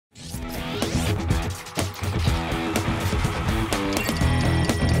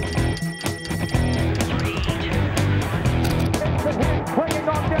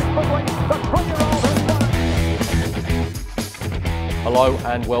Hello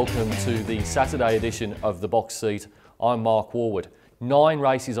and welcome to the Saturday edition of The Box Seat. I'm Mark Warwood. 9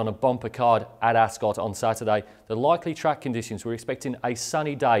 races on a bumper card at Ascot on Saturday. The likely track conditions, we're expecting a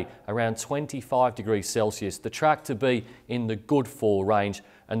sunny day around 25 degrees Celsius. The track to be in the good fall range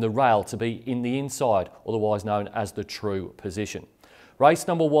and the rail to be in the inside, otherwise known as the true position. Race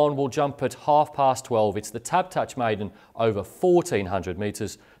number 1 will jump at 12:30. It's the Tabtouch Maiden over 1,400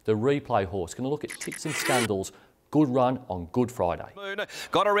 metres. The replay horse. Going to look at Tips and Scandals. Good run on Good Friday.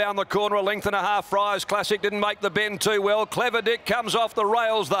 Got around the corner a length and a half. Friars Classic didn't make the bend too well. Clever Dick comes off the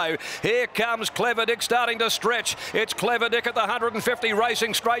rails though. Here comes Clever Dick starting to stretch. It's Clever Dick at the 150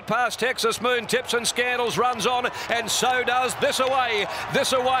 racing straight past Texas Moon. Tips and Scandals runs on, and so does This Away.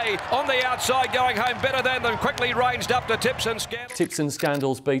 This Away on the outside going home better than them. Quickly ranged up to Tips and Scandals. Tips and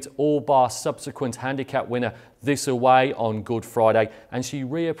Scandals beat all bar subsequent handicap winner This Away on Good Friday, and she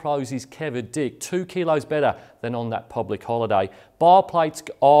reopposes Clever Dick 2 kilos better than on that public holiday. Bar plates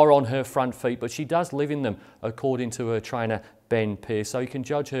are on her front feet, but she does live in them, according to her trainer Ben Pearce, so you can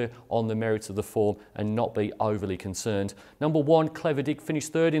judge her on the merits of the form and not be overly concerned. Number 1, Clever Dick,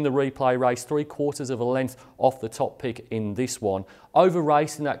 finished 3rd in the replay race, 3/4 of a length off the top pick in this one. Over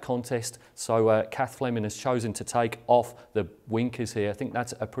raced in that contest, so Kath Fleming has chosen to take off the winkers here. I think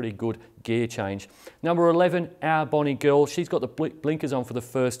that's a pretty good gear change. Number 11, Our Bonnie Girl. She's got the blinkers on for the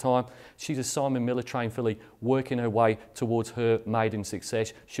first time. She's a Simon Miller trained filly working her way towards her maiden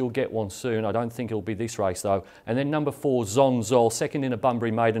success. She'll get one soon. I don't think it'll be this race though. And then number 4, Zonzol, second in a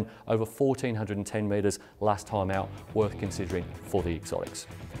Bunbury maiden over 1,410 metres last time out. Worth considering for the exotics.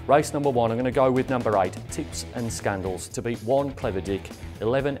 Race number 1, I'm going to go with number 8, Tips and Scandals, to beat 1, Clever Dick,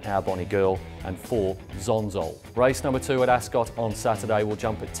 11, Our Bonnie Girl, and 4, Zonzol. Race number 2 at Ascot on Saturday will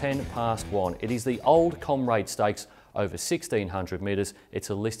jump at 1:10. It is the Old Comrade Stakes over 1,600 metres.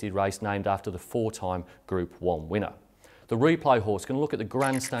 It's a listed race named after the 4-time Group 1 winner. The replay horse can look at the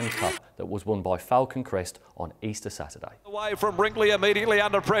Grandstand Cup that was won by Falcon Crest on Easter Saturday. Away from Brinkley, immediately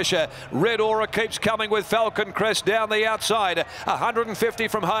under pressure. Red Aura keeps coming with Falcon Crest down the outside. 150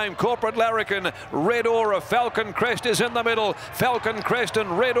 from home. Corporate Larrikin, Red Aura, Falcon Crest is in the middle. Falcon Crest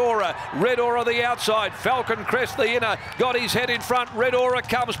and Red Aura. Red Aura the outside. Falcon Crest the inner. Got his head in front. Red Aura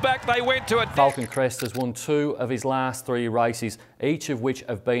comes back. They went to it. Falcon Crest has won 2 of his last 3 races, each of which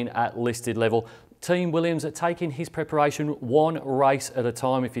have been at listed level. Team Williams are taking his preparation 1 race at a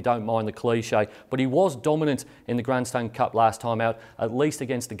time, if you don't mind the cliche, but he was dominant in the Grandstand Cup last time out, at least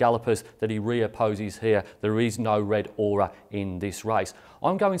against the gallopers that he reopposes here. There is no Red Aura in this race.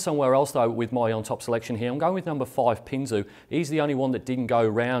 I'm going somewhere else though with my on-top selection here. I'm going with number 5, Pinzu. He's the only one that didn't go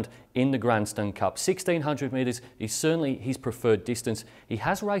round in the Grandstand Cup. 1,600 metres is certainly his preferred distance. He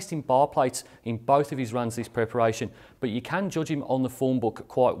has raced in bar plates in both of his runs this preparation, but you can judge him on the form book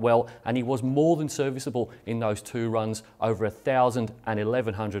quite well, and he was more than serviceable in those 2 runs over 1,000 and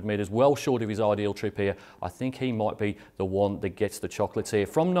 1,100 metres, well short of his ideal trip here. I think he might be the one that gets the chocolates here.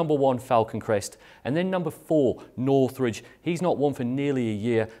 From number 1, Falcon Crest, and then number 4, Northridge. He's not won for nearly a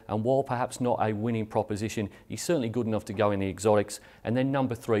year, and while perhaps not a winning proposition, he's certainly good enough to go in the exotics. And then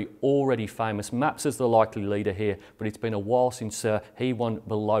number 3, Already Famous. Maps as the likely leader here, but it's been a while since he won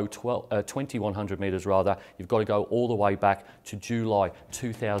below 2,100 metres rather. You've got to go all the way back to July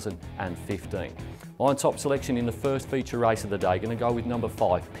 2015. My top selection in the first feature race of the day, going to go with number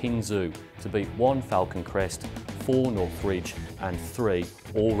 5, Pinzu, to beat 1, Falcon Crest, 4, Northridge, and 3,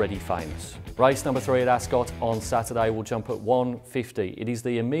 Already Famous. Race number 3 at Ascot on Saturday will jump at 1:50. It is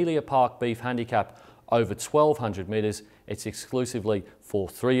the Amelia Park Beef Handicap over 1,200 metres. It's exclusively for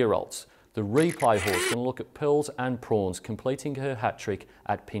 3-year-olds. The replay horse going to look at Pearls and Prawns, completing her hat-trick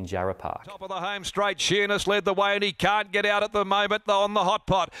at Pinjarra Park. Top of the home straight, Sheerness led the way and he can't get out at the moment on the hot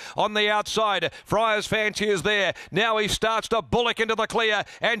pot. On the outside, Friars Fancy is there. Now he starts to bullock into the clear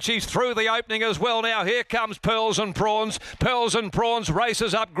and she's through the opening as well. Now here comes Pearls and Prawns. Pearls and Prawns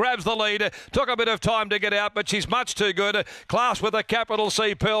races up, grabs the lead. Took a bit of time to get out, but she's much too good. Class with a capital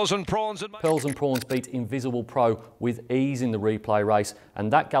C, Pearls and Prawns. Pearls and Prawns beat Invisible Pro with ease in the replay race,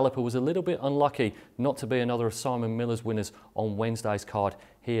 and that galloper was a little bit unlucky not to be another of Simon Miller's winners on Wednesday's card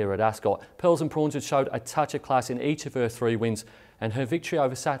here at Ascot. Pearls and Prawns had showed a touch of class in each of her 3 wins, and her victory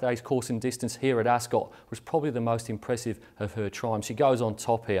over Saturday's course and distance here at Ascot was probably the most impressive of her triumphs. She goes on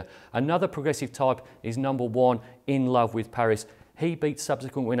top here. Another progressive type is number 1, In Love with Paris. He beat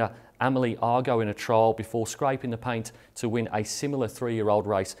subsequent winner Amelie Argo in a trial before scraping the paint to win a similar 3-year-old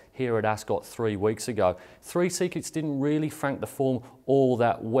race here at Ascot 3 weeks ago. 3 Secrets didn't really frank the form all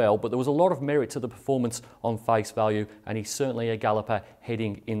that well, but there was a lot of merit to the performance on face value, and he's certainly a galloper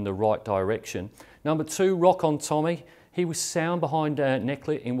heading in the right direction. Number 2, Rock on Tommy. He was sound behind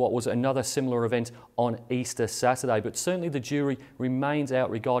Necklet in what was another similar event on Easter Saturday, but certainly the jury remains out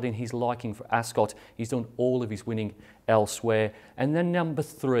regarding his liking for Ascot. He's done all of his winning elsewhere. And then number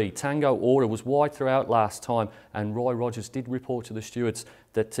 3, Tango Order, was wide throughout last time, and Roy Rogers did report to the stewards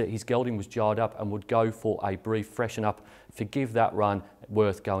that his gelding was jarred up and would go for a brief freshen up. Forgive that run,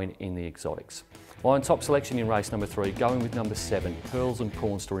 worth going in the exotics. On top selection in race number 3, going with number 7, Pearls and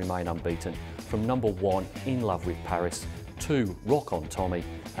Prawns to remain unbeaten. From number 1, In Love with Paris, 2, Rock on Tommy,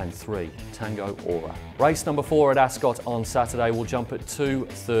 and 3, Tango Aura. Race number 4 at Ascot on Saturday will jump at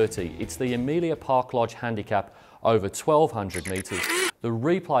 2:30. It's the Amelia Park Lodge Handicap over 1,200 metres. The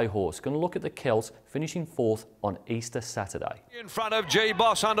replay horse going to look at the Celts, finishing 4th on Easter Saturday. In front of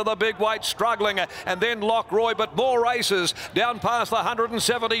G-Boss under the big weight, struggling, and then Lockroy, but more races down past the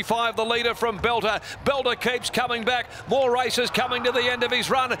 175, the leader from Belter. Belter keeps coming back, more races coming to the end of his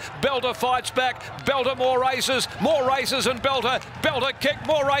run. Belter fights back, Belter more races and Belter. Belter kick,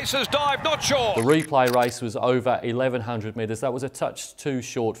 more races, dive, not sure. The replay race was over 1,100 metres. That was a touch too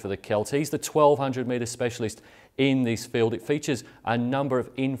short for the Celt. He's the 1,200 metre specialist in this field. It features a number of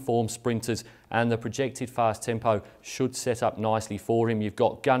informed sprinters, and the projected fast tempo should set up nicely for him. You've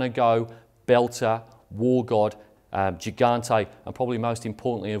got Gonna Go, Belter, War God, Gigante, and probably most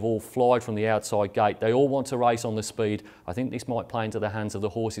importantly of all, Floyd from the outside gate. They all want to race on the speed. I think this might play into the hands of the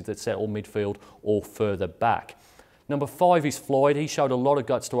horses that settle midfield or further back. Number 5 is Floyd. He showed a lot of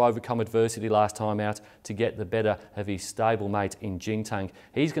guts to overcome adversity last time out to get the better of his stablemate in Jintang.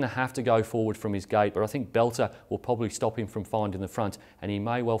 He's going to have to go forward from his gate, but I think Belter will probably stop him from finding the front, and he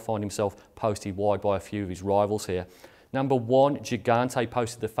may well find himself posted wide by a few of his rivals here. Number 1, Gigante,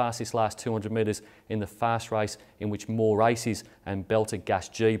 posted the fastest last 200 metres in the fast race in which More Races and Belter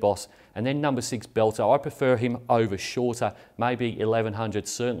gassed G-Boss. And then number 6, Belter. I prefer him over shorter, maybe 1,100,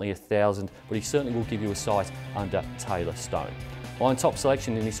 certainly 1,000, but he certainly will give you a sight under Taylor Stone. On top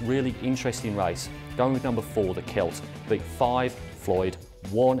selection in this really interesting race, going with number 4, the Celt, beat 5, Floyd,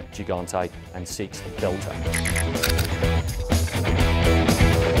 1, Gigante and 6, Belter.